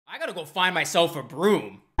I gotta go find myself a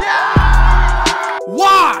broom. Yeah!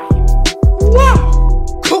 Why? Wow!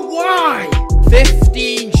 Kawhi!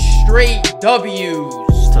 15 straight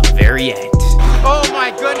W's to the very end. Oh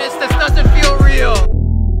my goodness, this doesn't feel real.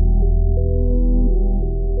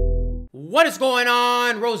 What is going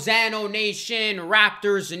on, Rosano Nation,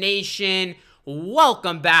 Raptors Nation?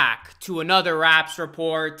 Welcome back to another Raps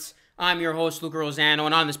Report. I'm your host, Luca Rosano,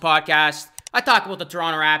 and on this podcast, I talk about the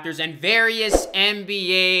Toronto Raptors and various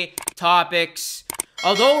NBA topics.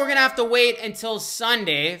 Although we're going to have to wait until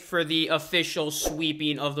Sunday for the official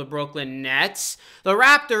sweeping of the Brooklyn Nets, the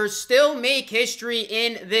Raptors still make history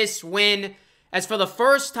in this win, as for the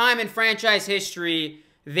first time in franchise history,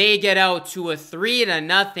 they get out to a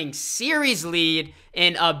 3-0 series lead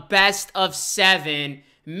in a best-of-7,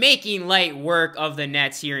 making light work of the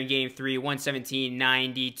Nets here in Game 3,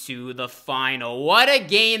 117-92, the final. What a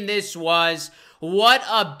game this was. What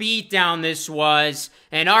a beatdown this was.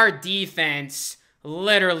 And our defense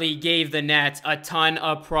literally gave the Nets a ton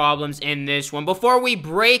of problems in this one. Before we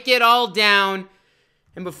break it all down,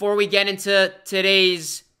 and before we get into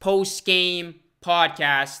today's post-game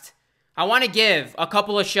podcast, I want to give a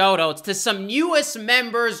couple of shout-outs to some newest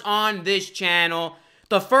members on this channel.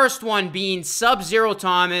 The first one being Sub-Zero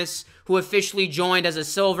Thomas, who officially joined as a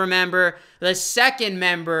silver member. The second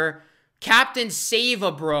member, Captain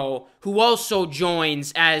Save-A-Bro, who also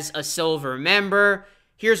joins as a silver member.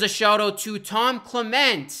 Here's a shout-out to Tom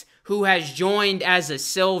Clement, who has joined as a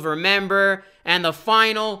silver member. And the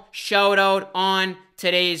final shout-out on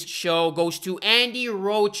today's show goes to Andy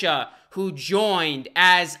Rocha, who joined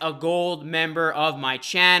as a gold member of my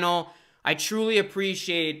channel. I truly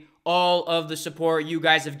appreciate all of the support you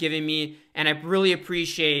guys have given me, and I really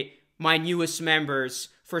appreciate my newest members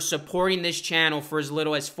for supporting this channel for as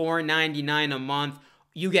little as $4.99 a month.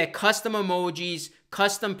 You get custom emojis,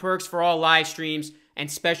 custom perks for all live streams,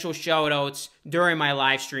 and special shout-outs during my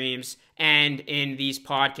live streams and in these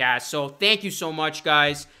podcasts. So thank you so much,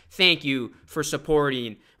 guys. Thank you for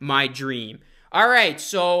supporting my dream. All right,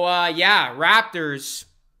 so yeah, Raptors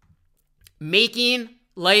making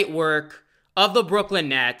light work of the Brooklyn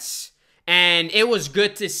Nets, and it was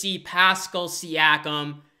good to see Pascal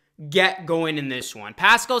Siakam get going in this one.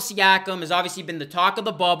 Pascal Siakam has obviously been the talk of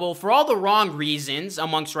the bubble for all the wrong reasons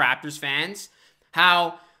amongst Raptors fans.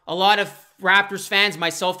 How a lot of Raptors fans,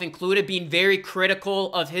 myself included, being very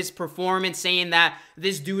critical of his performance, saying that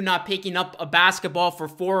this dude not picking up a basketball for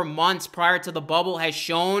 4 months prior to the bubble has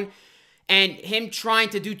shown, and him trying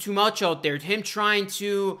to do too much out there, him trying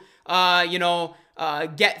to,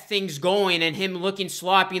 get things going, and him looking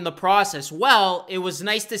sloppy in the process. Well, it was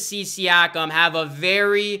nice to see Siakam have a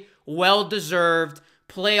very well-deserved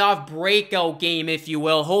playoff breakout game, if you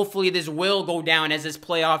will. Hopefully this will go down as his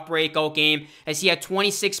playoff breakout game, as he had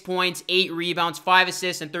 26 points, 8 rebounds, 5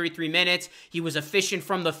 assists in 33 minutes. He was efficient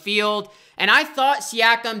from the field, and I thought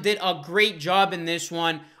Siakam did a great job in this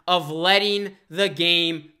one of letting the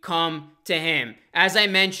game come to him. As I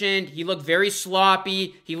mentioned, he looked very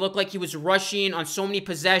sloppy. He looked like he was rushing on so many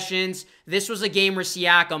possessions. This was a game where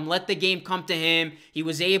Siakam let the game come to him. He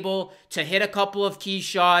was able to hit a couple of key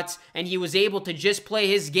shots, and he was able to just play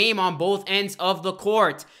his game on both ends of the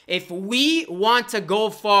court. If we want to go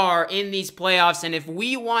far in these playoffs, and if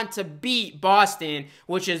we want to beat Boston,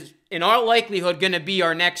 which is in all likelihood going to be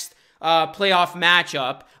our next playoff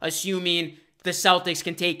matchup, assuming the Celtics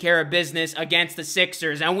can take care of business against the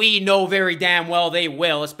Sixers, and we know very damn well they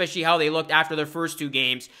will, especially how they looked after their first 2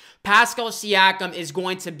 games. Pascal Siakam is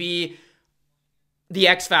going to be the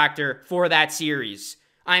X factor for that series.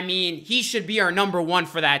 I mean, he should be our number 1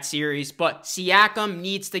 for that series, but Siakam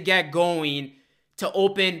needs to get going to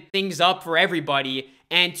open things up for everybody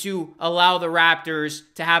and to allow the Raptors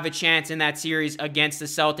to have a chance in that series against the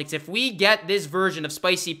Celtics. If we get this version of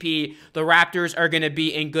Spicy P, the Raptors are going to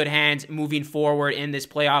be in good hands moving forward in this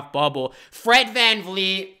playoff bubble. Fred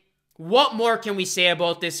VanVleet, what more can we say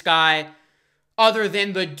about this guy other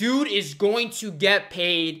than the dude is going to get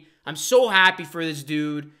paid? I'm so happy for this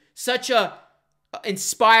dude. Such a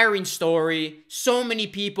inspiring story. So many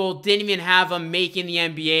people didn't even have him making the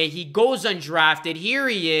NBA. He goes undrafted. Here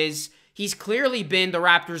he is. He's clearly been the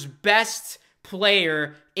Raptors' best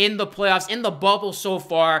player in the playoffs, in the bubble so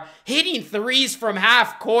far, hitting threes from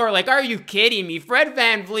half court. Like, are you kidding me? Fred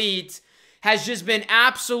VanVleet has just been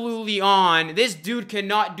absolutely on. This dude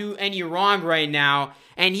cannot do any wrong right now.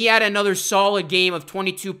 And he had another solid game of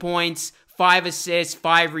 22 points, 5 assists,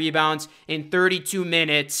 5 rebounds in 32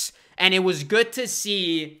 minutes. And it was good to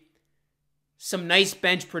see some nice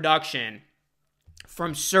bench production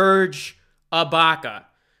from Serge Ibaka.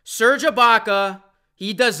 Serge Ibaka,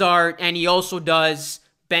 he does art, and he also does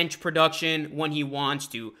bench production when he wants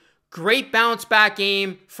to. Great bounce back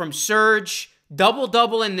game from Serge.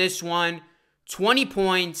 Double-double in this one. 20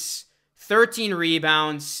 points, 13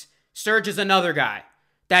 rebounds. Serge is another guy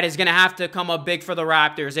that is going to have to come up big for the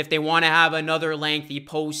Raptors if they want to have another lengthy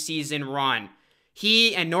postseason run.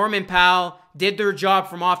 He and Norman Powell did their job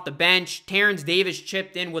from off the bench. Terrence Davis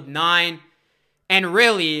chipped in with 9. And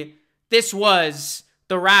really, this was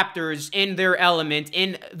the Raptors in their element,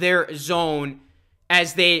 in their zone,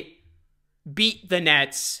 as they beat the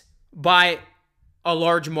Nets by a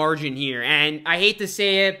large margin here. And I hate to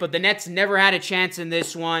say it, but the Nets never had a chance in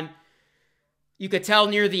this one. You could tell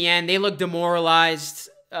near the end, they look demoralized.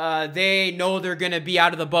 They know they're going to be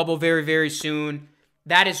out of the bubble very, very soon.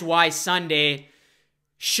 That is why Sunday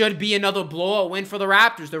should be another blowout win for the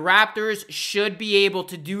Raptors. The Raptors should be able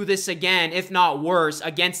to do this again, if not worse,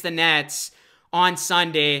 against the Nets on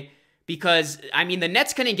Sunday. Because, I mean, the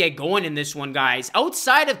Nets couldn't get going in this one, guys.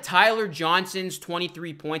 Outside of Tyler Johnson's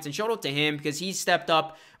 23 points, and shout out to him because he stepped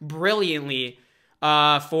up brilliantly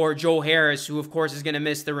for Joe Harris, who, of course, is going to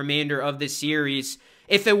miss the remainder of this series.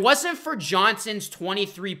 If it wasn't for Johnson's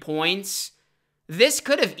 23 points, this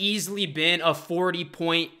could have easily been a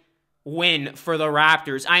 40-point win for the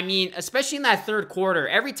Raptors. I mean, especially in that third quarter,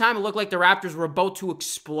 every time it looked like the Raptors were about to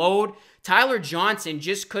explode, Tyler Johnson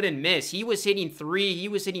just couldn't miss. He was hitting 3, he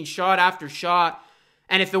was hitting shot after shot,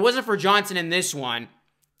 and if it wasn't for Johnson in this one,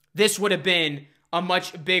 this would have been a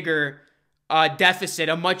much bigger deficit,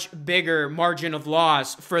 a much bigger margin of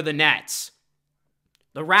loss for the Nets.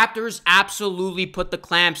 The Raptors absolutely put the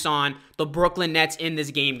clamps on the Brooklyn Nets in this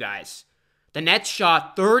game, guys. The Nets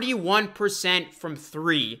shot 31% from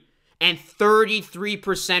 3 and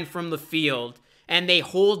 33% from the field, and they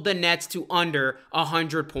hold the Nets to under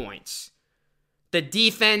 100 points. The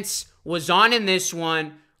defense was on in this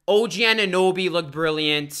one. OG Anunoby looked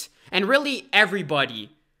brilliant, and really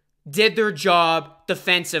everybody did their job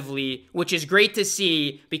defensively, which is great to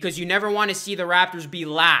see because you never want to see the Raptors be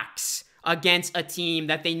lax against a team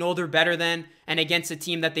that they know they're better than and against a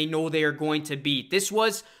team that they know they are going to beat. This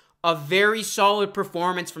was a very solid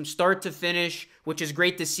performance from start to finish, which is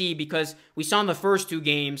great to see because we saw in the first 2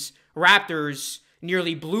 games, Raptors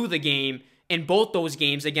nearly blew the game in both those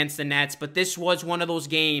games against the Nets, but this was one of those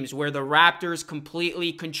games where the Raptors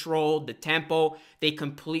completely controlled the tempo, they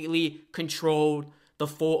completely controlled the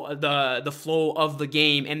flow of the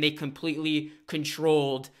game, and they completely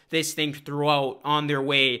controlled this thing throughout on their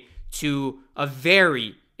way to a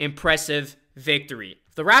very impressive victory.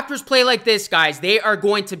 If the Raptors play like this, guys, they are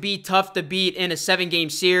going to be tough to beat in a 7-game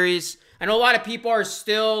series. I know a lot of people are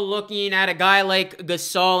still looking at a guy like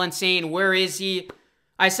Gasol and saying, where is he?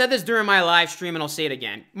 I said this during my live stream, and I'll say it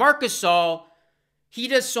again. Marc Gasol, he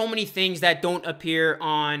does so many things that don't appear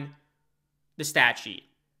on the stat sheet.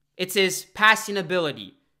 It's his passing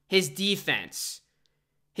ability, his defense,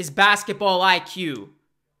 his basketball IQ,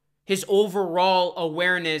 his overall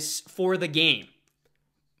awareness for the game.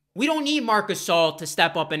 We don't need Marc Gasol to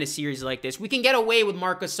step up in a series like this. We can get away with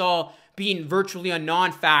Marc Gasol being virtually a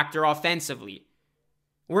non-factor offensively.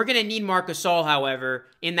 We're gonna need Marc Gasol, however,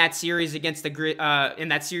 in that series against against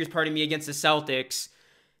the Celtics.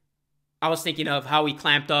 I was thinking of how he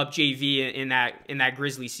clamped up JV in that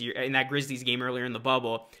Grizzlies game earlier in the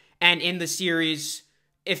bubble, and in the series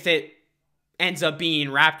if it ends up being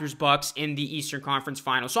Raptors Bucks in the Eastern Conference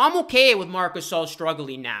Finals. So I'm okay with Marc Gasol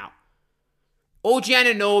struggling now. OG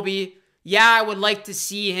Anunoby, yeah, I would like to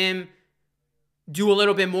see him do a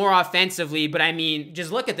little bit more offensively, but I mean,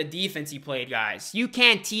 just look at the defense he played, guys. You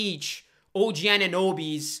can't teach OG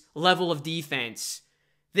Anunoby's level of defense.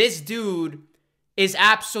 This dude is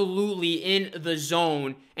absolutely in the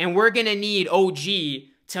zone, and we're going to need OG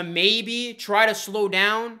to maybe try to slow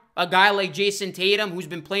down a guy like Jason Tatum, who's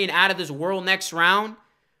been playing out of this world next round.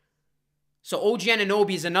 So OG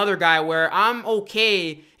Anunoby is another guy where I'm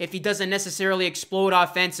okay if he doesn't necessarily explode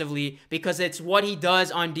offensively because it's what he does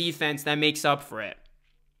on defense that makes up for it.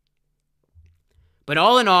 But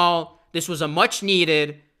all in all, this was a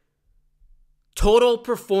much-needed total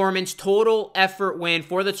performance, total effort win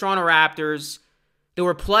for the Toronto Raptors. They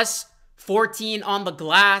were plus 14 on the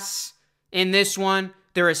glass in this one.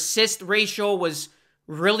 Their assist ratio was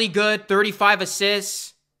really good, 35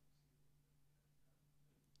 assists.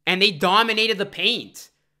 And they dominated the paint.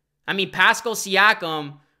 I mean, Pascal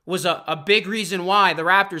Siakam was a big reason why the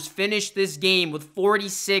Raptors finished this game with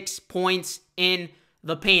 46 points in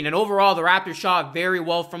the paint. And overall, the Raptors shot very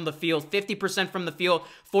well from the field. 50% from the field,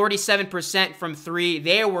 47% from 3.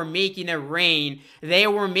 They were making it rain. They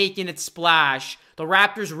were making it splash. The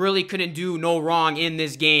Raptors really couldn't do no wrong in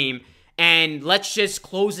this game. And let's just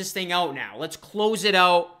close this thing out now. Let's close it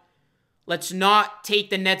out. Let's not take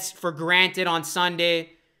the Nets for granted on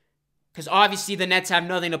Sunday, because obviously the Nets have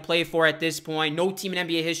nothing to play for at this point. No team in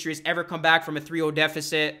NBA history has ever come back from a 3-0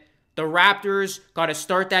 deficit. The Raptors got to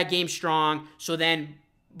start that game strong, so then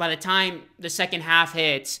by the time the second half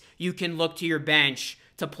hits, you can look to your bench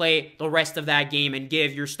to play the rest of that game and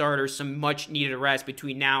give your starters some much-needed rest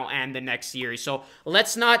between now and the next series. So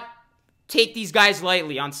let's not take these guys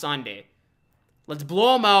lightly on Sunday. Let's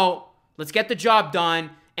blow them out. Let's get the job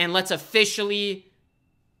done. And let's officially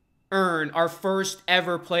earn our first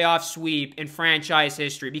ever playoff sweep in franchise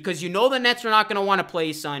history. Because you know the Nets are not going to want to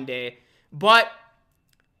play Sunday, but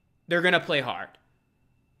they're going to play hard.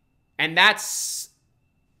 And that's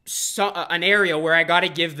an area where I got to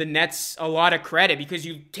give the Nets a lot of credit. Because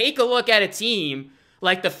you take a look at a team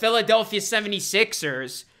like the Philadelphia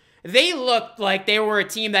 76ers. They looked like they were a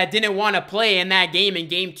team that didn't want to play in that game in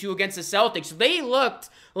Game 2 against the Celtics. They looked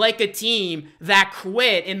like a team that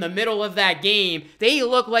quit in the middle of that game. They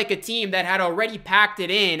looked like a team that had already packed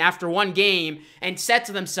it in after one game and said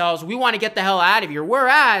to themselves, we want to get the hell out of here.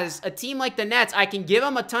 Whereas a team like the Nets, I can give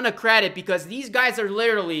them a ton of credit because these guys are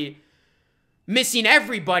literally missing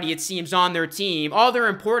everybody, it seems, on their team. All their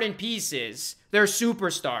important pieces, their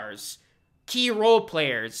superstars, key role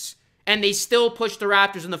players. And they still pushed the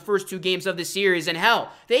Raptors in the first 2 games of the series. And hell,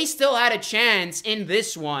 they still had a chance in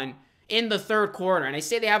this one in the third quarter. And I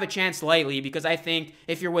say they have a chance lightly because I think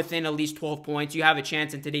if you're within at least 12 points, you have a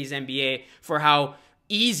chance in today's NBA for how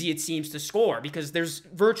easy it seems to score because there's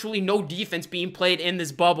virtually no defense being played in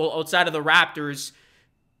this bubble outside of the Raptors'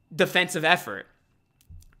 defensive effort.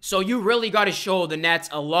 So you really got to show the Nets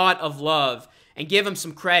a lot of love and give them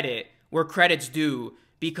some credit where credit's due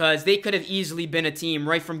because they could have easily been a team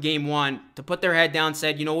right from game 1 to put their head down,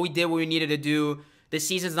 said, you know, we did what we needed to do. This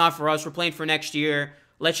season's not for us. We're playing for next year.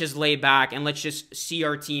 Let's just lay back and let's just see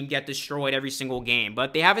our team get destroyed every single game.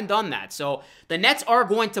 But they haven't done that. So the Nets are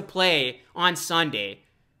going to play on Sunday.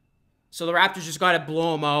 So the Raptors just got to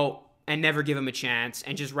blow them out and never give them a chance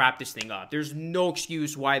and just wrap this thing up. There's no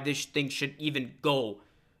excuse why this thing should even go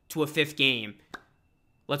to a 5th game.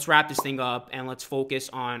 Let's wrap this thing up and let's focus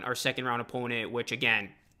on our second round opponent, which again,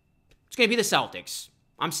 it's going to be the Celtics.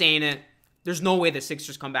 I'm saying it. There's no way the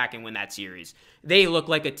Sixers come back and win that series. They look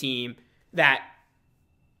like a team that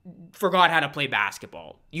forgot how to play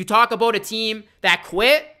basketball. You talk about a team that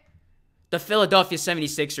quit, the Philadelphia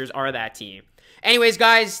 76ers are that team. Anyways,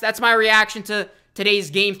 guys, that's my reaction to today's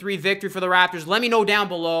Game 3 victory for the Raptors. Let me know down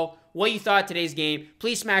below what you thought of today's game.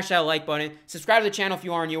 Please smash that like button. Subscribe to the channel if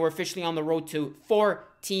you are new. We're officially on the road to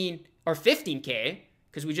 14 or 15K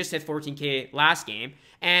because we just hit 14K last game.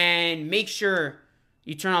 And make sure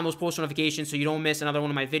you turn on those post notifications so you don't miss another one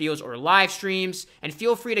of my videos or live streams. And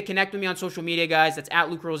feel free to connect with me on social media, guys. That's at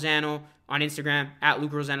Luca Rosano on Instagram, at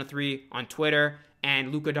LucaRosano3 on Twitter,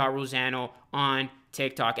 and Luca.Rosano on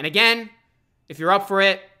TikTok. And again, if you're up for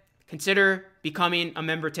it, consider becoming a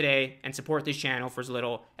member today and support this channel for as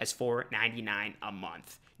little as $4.99 a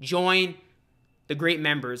month. Join the great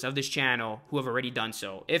members of this channel who have already done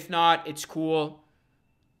so. If not, it's cool.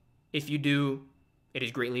 If you do, it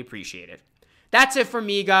is greatly appreciated. That's it for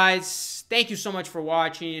me, guys. Thank you so much for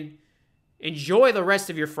watching. Enjoy the rest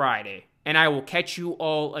of your Friday, and I will catch you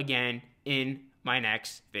all again in my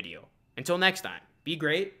next video. Until next time, be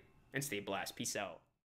great and stay blessed. Peace out.